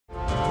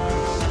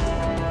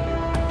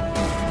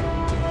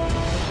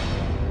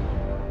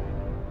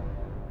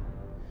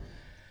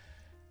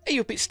Hey,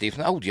 you a bit stiff,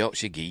 an old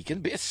Yorkshire geek, and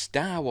a bit of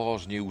Star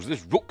Wars news.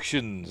 There's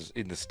ructions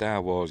in the Star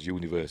Wars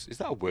universe. Is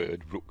that a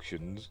word,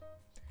 ructions?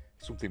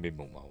 Something my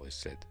mum always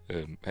said.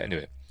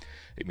 Anyway,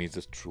 it means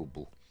there's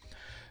trouble.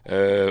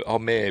 Or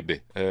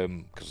maybe,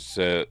 because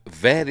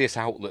various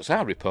outlets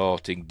are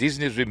reporting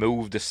Disney's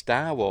removed a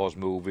Star Wars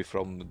movie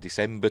from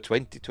December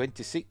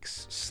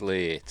 2026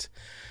 slate.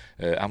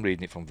 I'm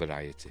reading it from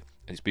Variety.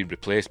 And it's been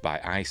replaced by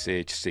Ice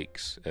Age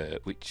 6,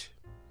 which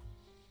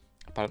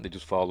apparently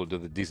just fall under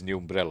the Disney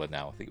umbrella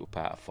now. I think it was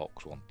part of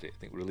Fox, wasn't it? I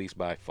think it was released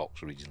by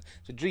Fox originally.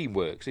 So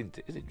DreamWorks, isn't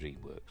it? Is it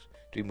DreamWorks?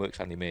 DreamWorks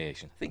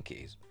Animation. I think it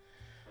is.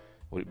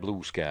 Or it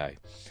Blue Sky.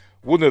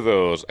 One of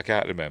those. I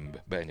can't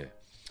remember. But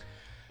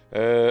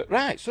anyway.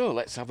 Right, so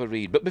let's have a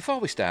read. But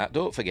before we start,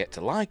 don't forget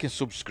to like and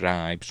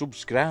subscribe.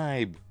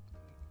 Subscribe.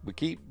 We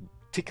keep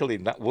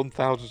tickling that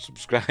 1,000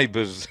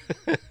 subscribers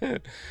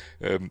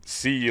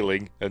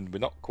ceiling, and we're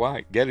not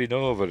quite getting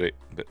over it.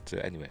 But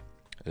anyway.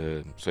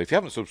 So if you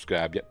haven't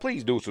subscribed yet,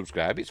 please do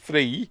subscribe. It's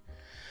free.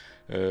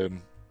 It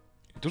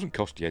doesn't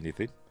cost you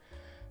anything.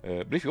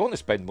 But if you want to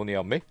spend money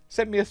on me,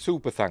 send me a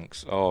super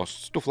thanks or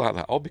stuff like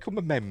that, or become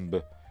a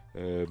member,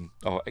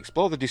 or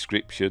explore the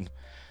description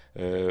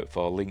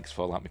for links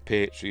for like my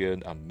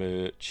Patreon and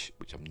merch,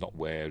 which I'm not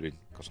wearing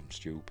because I'm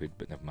stupid,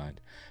 but never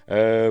mind.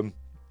 And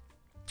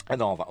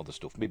all that other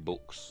stuff, my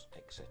books,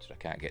 etc. I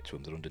can't get to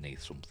them, they're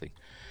underneath something.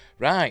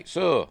 Right,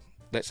 so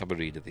let's have a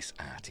read of this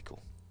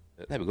article.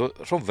 There we go,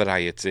 from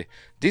Variety.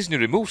 Disney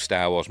removes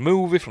Star Wars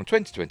movie from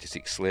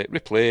 2026 slate,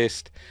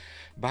 replaced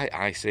by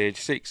Ice Age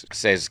 6. It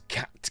says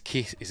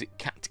is it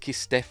Katki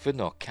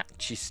Stefan or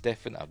Catchy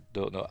Stefan? I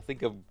don't know. I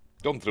think I've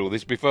gone through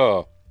this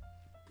before.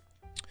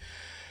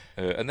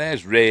 And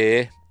there's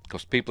Ray,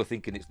 because people are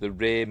thinking it's the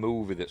Ray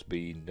movie that's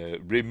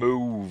been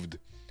removed.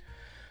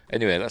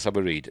 Anyway, let's have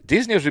a read.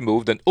 Disney has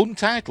removed an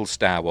untitled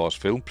Star Wars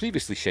film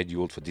previously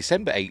scheduled for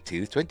December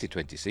 18th,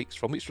 2026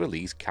 from its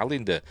release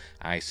calendar.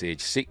 Ice Age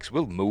 6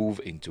 will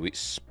move into its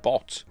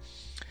spot.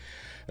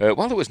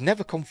 While it was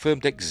never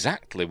confirmed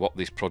exactly what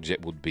this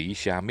project would be,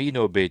 Sharmeen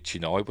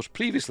Obaid-Chinoy was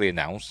previously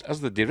announced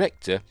as the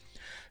director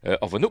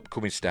of an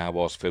upcoming Star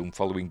Wars film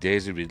following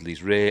Daisy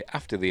Ridley's Rey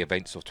after the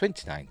events of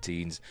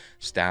 2019's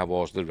Star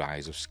Wars The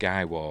Rise of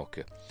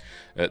Skywalker.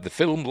 The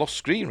film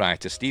lost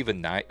screenwriter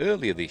Stephen Knight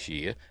earlier this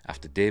year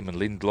after Damon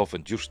Lindelof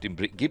and Justin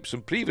Britt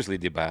Gibson previously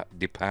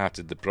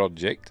departed the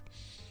project.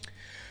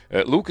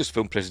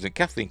 Lucasfilm President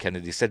Kathleen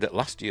Kennedy said at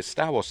last year's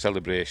Star Wars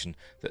celebration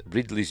that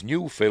Ridley's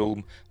new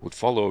film would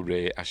follow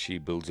Rey as she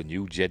builds a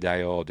new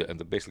Jedi Order, and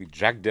they basically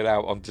dragged her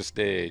out onto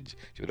stage.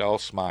 She was all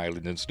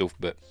smiling and stuff,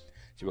 but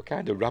she was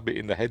kind of rabbit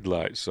in the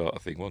headlights sort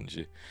of thing, wasn't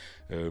she?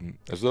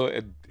 As though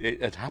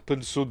it had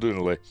happened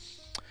suddenly.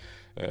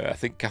 I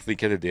think Kathleen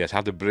Kennedy has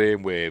had a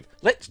brainwave.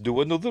 Let's do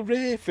another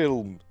Rey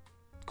film.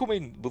 Come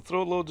in, we'll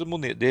throw loads of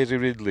money at Daisy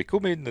Ridley.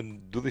 Come in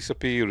and do this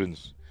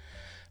appearance.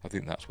 I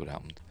think that's what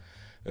happened.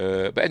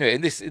 But anyway,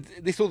 in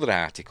this other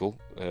article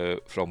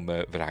from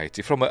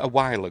Variety, from a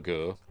while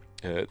ago,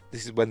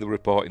 this is when they were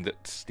reporting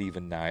that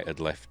Stephen Knight had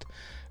left.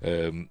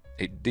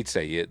 It did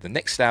say here, the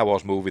next Star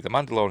Wars movie, The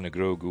Mandalorian and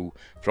Grogu,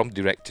 from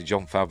director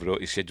Jon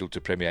Favreau, is scheduled to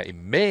premiere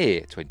in May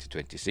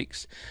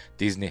 2026.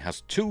 Disney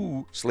has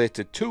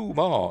slated two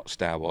more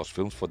Star Wars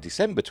films for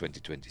December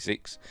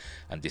 2026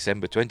 and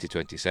December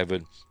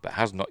 2027, but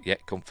has not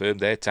yet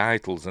confirmed their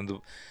titles. And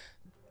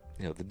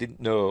they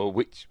didn't know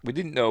which. We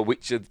didn't know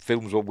which of the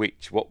films were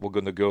what were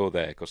going to go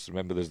there. Because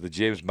remember, there's the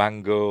James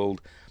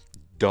Mangold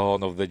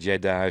Dawn of the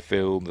Jedi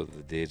film, the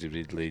Daisy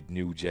Ridley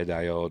New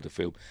Jedi Order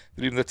film,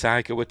 even the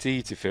Taika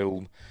Waititi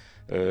film,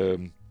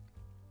 and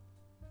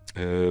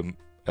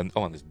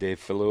there's Dave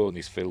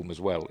Filoni's film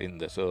as well in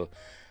there. So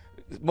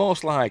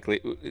most likely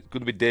it's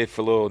going to be Dave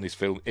Filoni's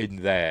film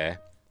in there.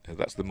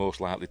 That's the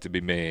most likely to be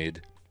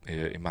made,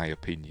 in my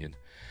opinion.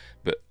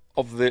 But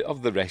of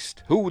the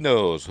rest, who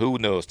knows?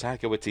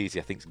 Taika Waititi,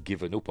 I think's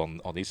given up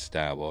on his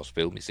Star Wars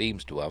film. He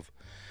seems to have.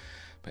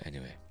 But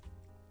anyway.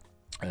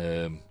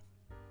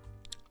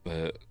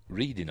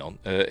 Reading on,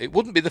 it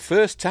wouldn't be the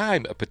first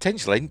time a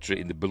potential entry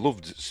in the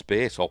beloved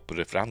space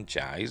opera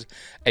franchise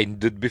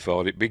ended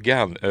before it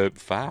began.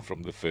 Far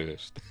from the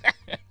first.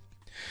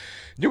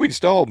 New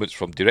instalments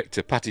from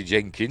director Patty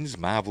Jenkins,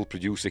 Marvel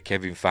producer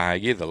Kevin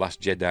Feige, The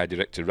Last Jedi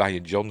director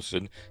Rian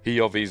Johnson, he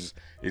of his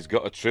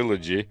got a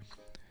trilogy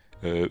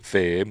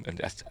fame,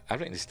 and I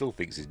reckon he still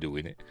thinks he's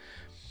doing it.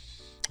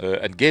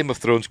 And Game of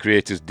Thrones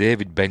creators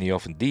David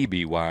Benioff and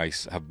D.B.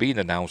 Weiss have been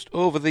announced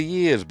over the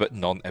years, but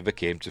none ever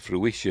came to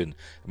fruition.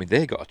 I mean,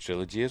 they got a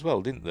trilogy as well,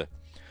 didn't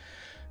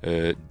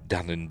they?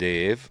 Dan and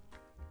Dave,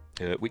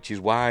 which is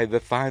why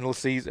the final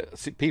season...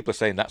 People are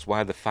saying that's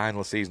why the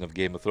final season of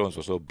Game of Thrones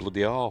was so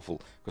bloody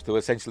awful, because they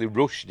essentially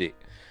rushed it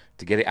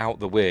to get it out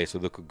the way so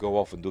they could go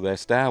off and do their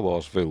Star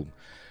Wars film.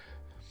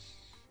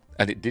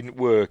 And it didn't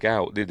work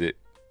out, did it?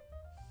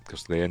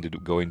 Because they ended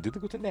up going... Did they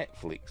go to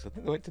Netflix? I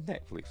think they went to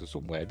Netflix or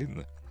somewhere, didn't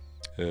they?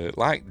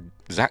 Like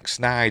Zack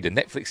Snyder,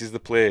 Netflix is the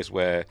place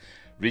where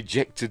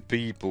rejected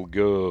people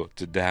go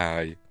to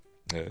die.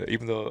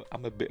 Even though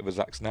I'm a bit of a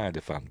Zack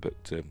Snyder fan,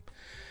 but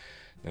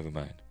never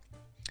mind.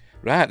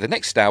 Right, the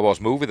next Star Wars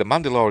movie, The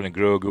Mandalorian and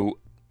Grogu,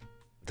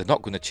 they're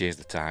not going to change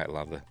the title,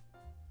 are they?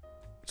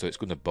 So it's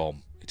going to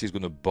bomb. It is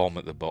going to bomb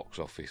at the box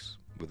office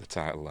with a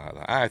title like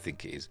that. I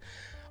think it is.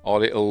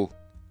 Or it'll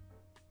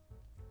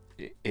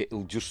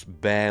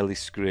just barely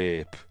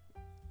scrape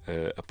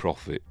a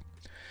profit.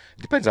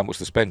 It depends how much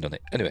they spend on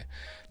it. Anyway,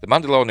 The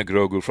Mandalorian and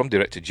Grogu from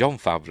director Jon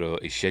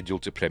Favreau is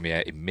scheduled to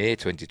premiere in May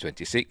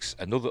 2026.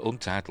 Another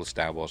untitled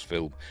Star Wars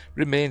film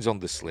remains on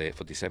the slate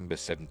for December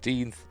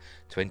 17th,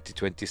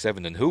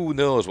 2027. And who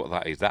knows what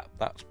that is?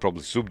 That's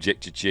probably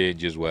subject to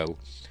change as well.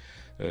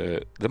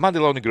 The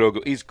Mandalorian and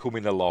Grogu is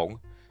coming along.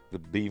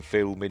 They've been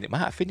filming. It might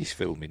have finished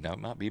filming now. It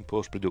might be in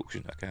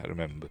post-production. I can't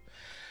remember.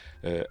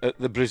 At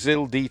the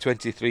Brazil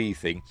D23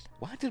 thing.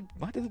 Why did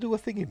they do a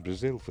thing in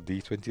Brazil for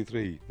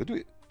D23? They do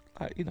it,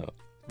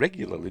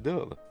 regularly,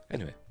 don't they?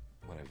 Anyway,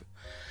 whatever.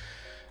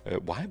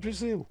 Why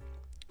Brazil?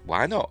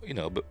 Why not?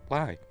 But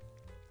why?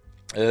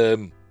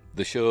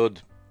 They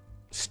showed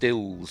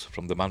stills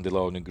from the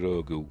Mandalorian and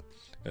Grogu.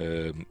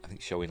 I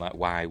think showing like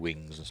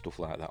Y-wings and stuff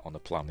like that on a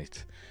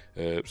planet.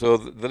 So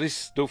there is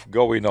stuff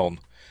going on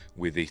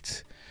with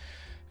it.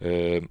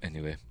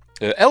 Anyway.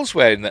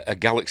 Elsewhere in a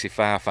galaxy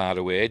far, far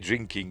away,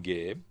 drinking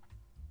game.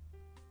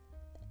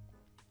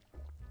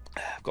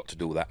 I've got to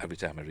do that every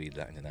time I read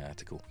that in an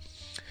article.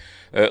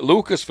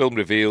 Lucasfilm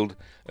revealed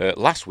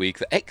last week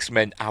that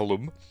X-Men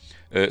alum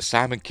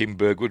Simon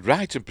Kinberg would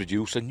write and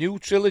produce a new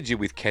trilogy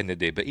with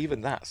Kennedy, but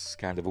even that's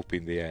kind of up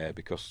in the air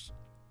because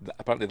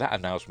apparently that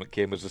announcement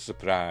came as a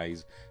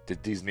surprise to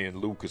Disney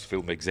and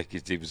Lucasfilm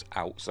executives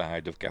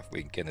outside of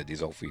Kathleen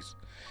Kennedy's office.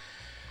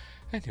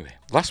 Anyway,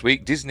 last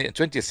week Disney and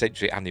 20th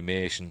Century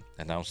Animation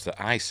announced that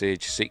Ice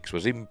Age 6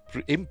 was in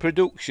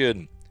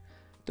production.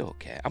 Don't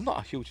care. I'm not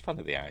a huge fan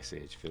of the Ice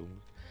Age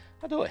films.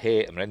 I don't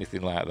hate them or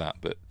anything like that,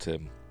 but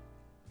I'm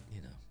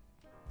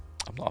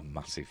not a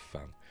massive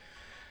fan.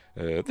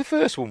 The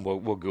first one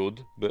were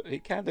good, but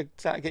it kind of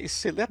started getting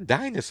silly. They had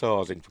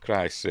dinosaurs in, for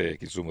Christ's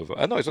sake, in some of them.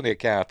 I know it's only a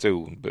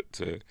cartoon,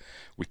 but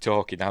we're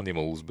talking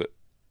animals, but,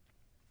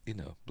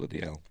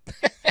 bloody hell.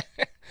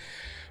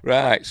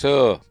 Right,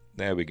 so,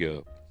 there we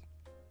go.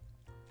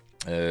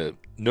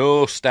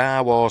 No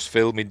Star Wars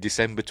film in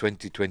December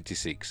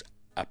 2026,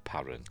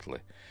 apparently.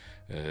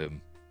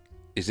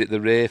 Is it the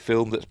Rey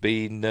film that's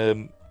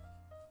been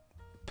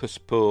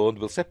postponed?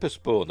 We'll say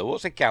postponed. I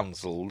won't say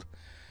cancelled,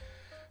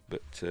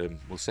 but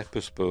we'll say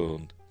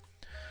postponed.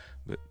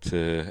 But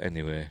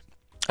anyway,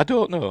 I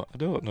don't know.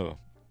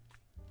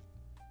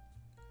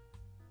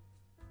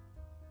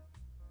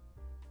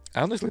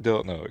 I honestly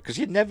don't know, because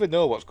you never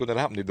know what's going to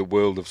happen in the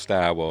world of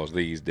Star Wars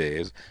these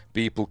days.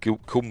 People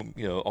come,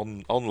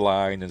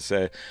 online and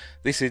say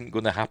this isn't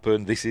going to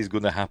happen, this is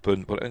going to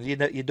happen, but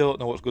you don't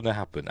know what's going to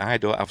happen. I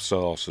don't have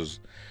sources,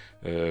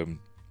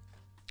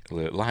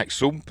 like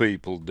some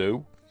people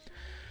do,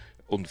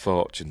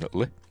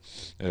 unfortunately.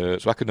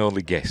 So I can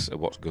only guess at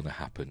what's going to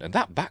happen. And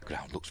that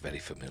background looks very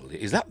familiar.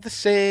 Is that the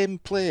same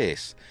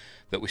place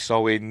that we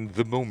saw in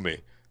The Mummy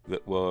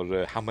that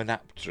were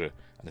Hamunaptra?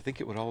 And I think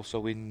it were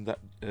also in that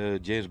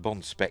James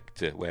Bond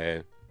Spectre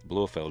where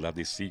Blofeld had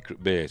his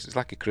secret base. It's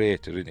like a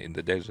crater in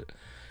the desert.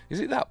 Is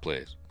it that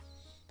place?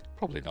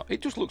 Probably not.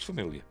 It just looks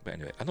familiar. But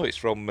anyway, I know it's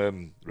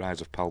from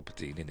Rise of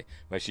Palpatine, isn't it?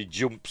 Where she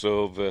jumps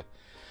over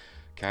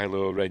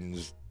Kylo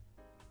Ren's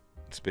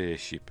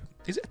spaceship.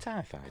 Is it a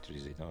TIE fighter,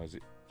 is it? Or is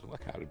it? I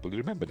can't really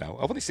remember now.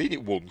 I've only seen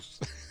it once.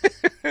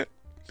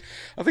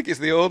 I think it's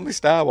the only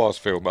Star Wars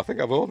film I think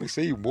I've only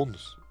seen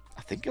once.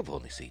 I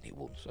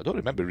don't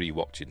remember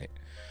rewatching it,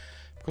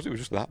 because it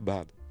was just that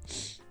bad.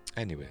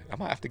 Anyway, I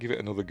might have to give it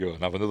another go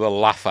and have another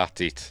laugh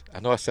at it. I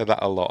know I say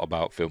that a lot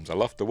about films.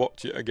 I'll have to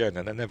watch it again,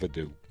 and I never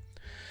do.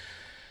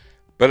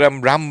 But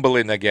I'm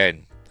rambling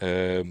again.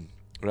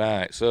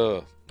 Right,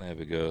 so, there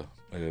we go.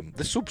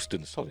 The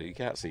Substance. Sorry, you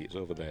can't see it. It's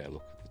over there.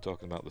 Look, they're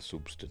talking about The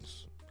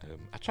Substance.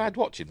 I tried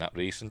watching that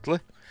recently.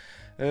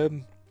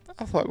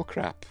 I thought it was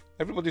crap.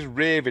 Everybody's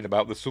raving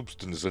about The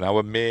Substance and how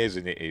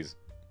amazing it is.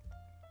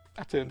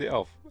 I turned it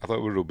off. I thought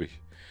it was rubbish.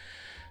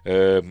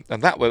 And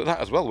that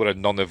as well were a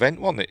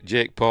non-event, wasn't it?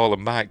 Jake Paul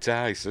and Mike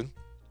Tyson.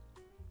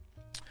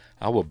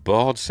 I were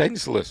bored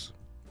senseless.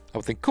 I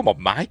would think, come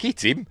on, Mike,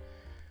 hit him.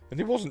 And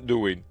he wasn't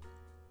doing.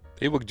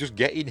 He was just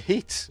getting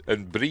hit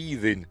and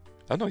breathing.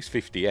 I know he's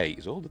 58.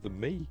 He's older than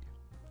me.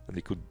 And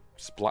he could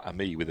splatter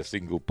me with a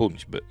single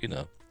punch. But,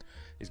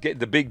 he's getting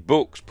the big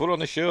bucks. Put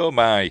on a show,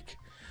 Mike.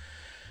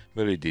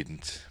 But he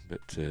didn't.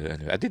 But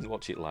anyway, I didn't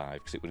watch it live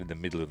because it was in the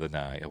middle of the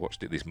night. I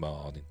watched it this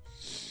morning.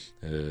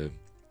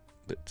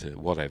 But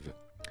whatever.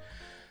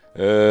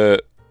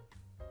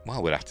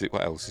 While we're at it,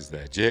 what else is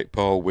there? Jake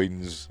Paul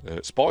wins.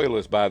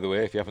 Spoilers, by the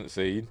way, if you haven't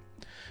seen.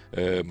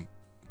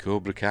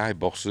 Cobra Kai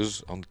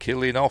bosses on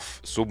killing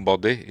off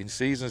somebody in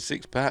season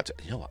 6 part.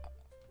 You know what?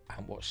 I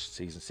haven't watched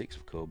season 6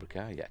 of Cobra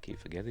Kai yet. I keep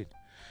forgetting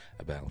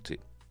about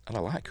it. And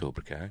I like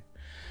Cobra Kai.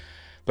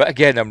 But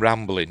again, I'm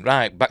rambling.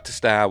 Right, back to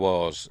Star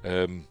Wars.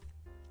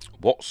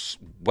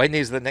 When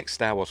is the next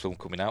Star Wars film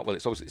coming out? Well,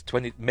 it's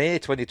obviously May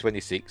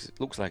 2026. It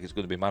looks like it's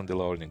going to be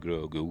Mandalorian and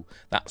Grogu.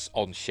 That's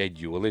on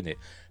schedule, isn't it?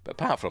 But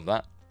apart from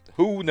that,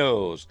 Who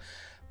knows?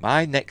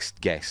 My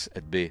next guess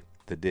would be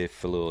the Dave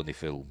Filoni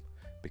film,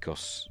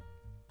 because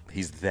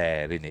he's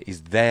there, in it.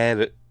 He's there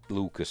at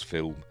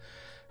Lucasfilm.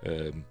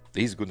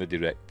 He's going to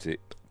direct it,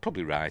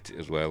 probably write it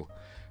as well.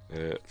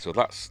 So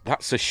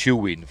that's a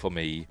shoo-in for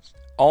me.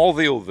 All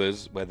the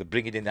others, where they're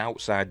bringing in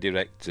outside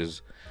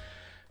directors,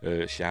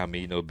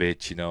 Charmin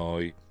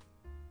Obeichinoi,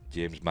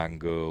 James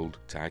Mangold,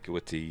 Taika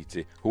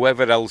Waititi,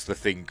 whoever else they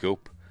think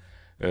up,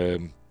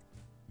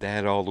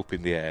 they're all up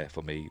in the air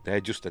for me. They're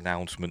just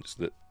announcements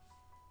that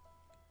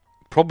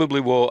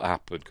probably won't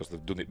happen, because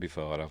they've done it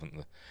before, haven't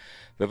they?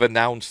 They've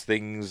announced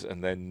things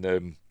and then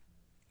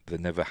they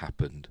never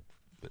happened.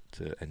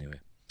 But anyway.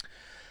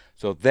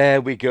 So there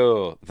we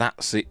go.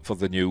 That's it for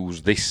the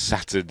news this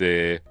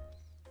Saturday,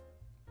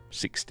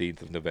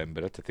 16th of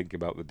November. I had to think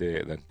about the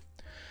date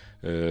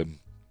then.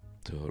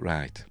 So,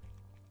 right.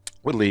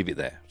 We'll leave it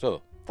there.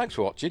 So, thanks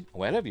for watching.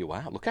 Wherever you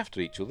are, look after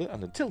each other.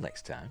 And until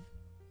next time,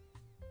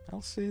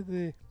 I'll see you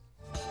there.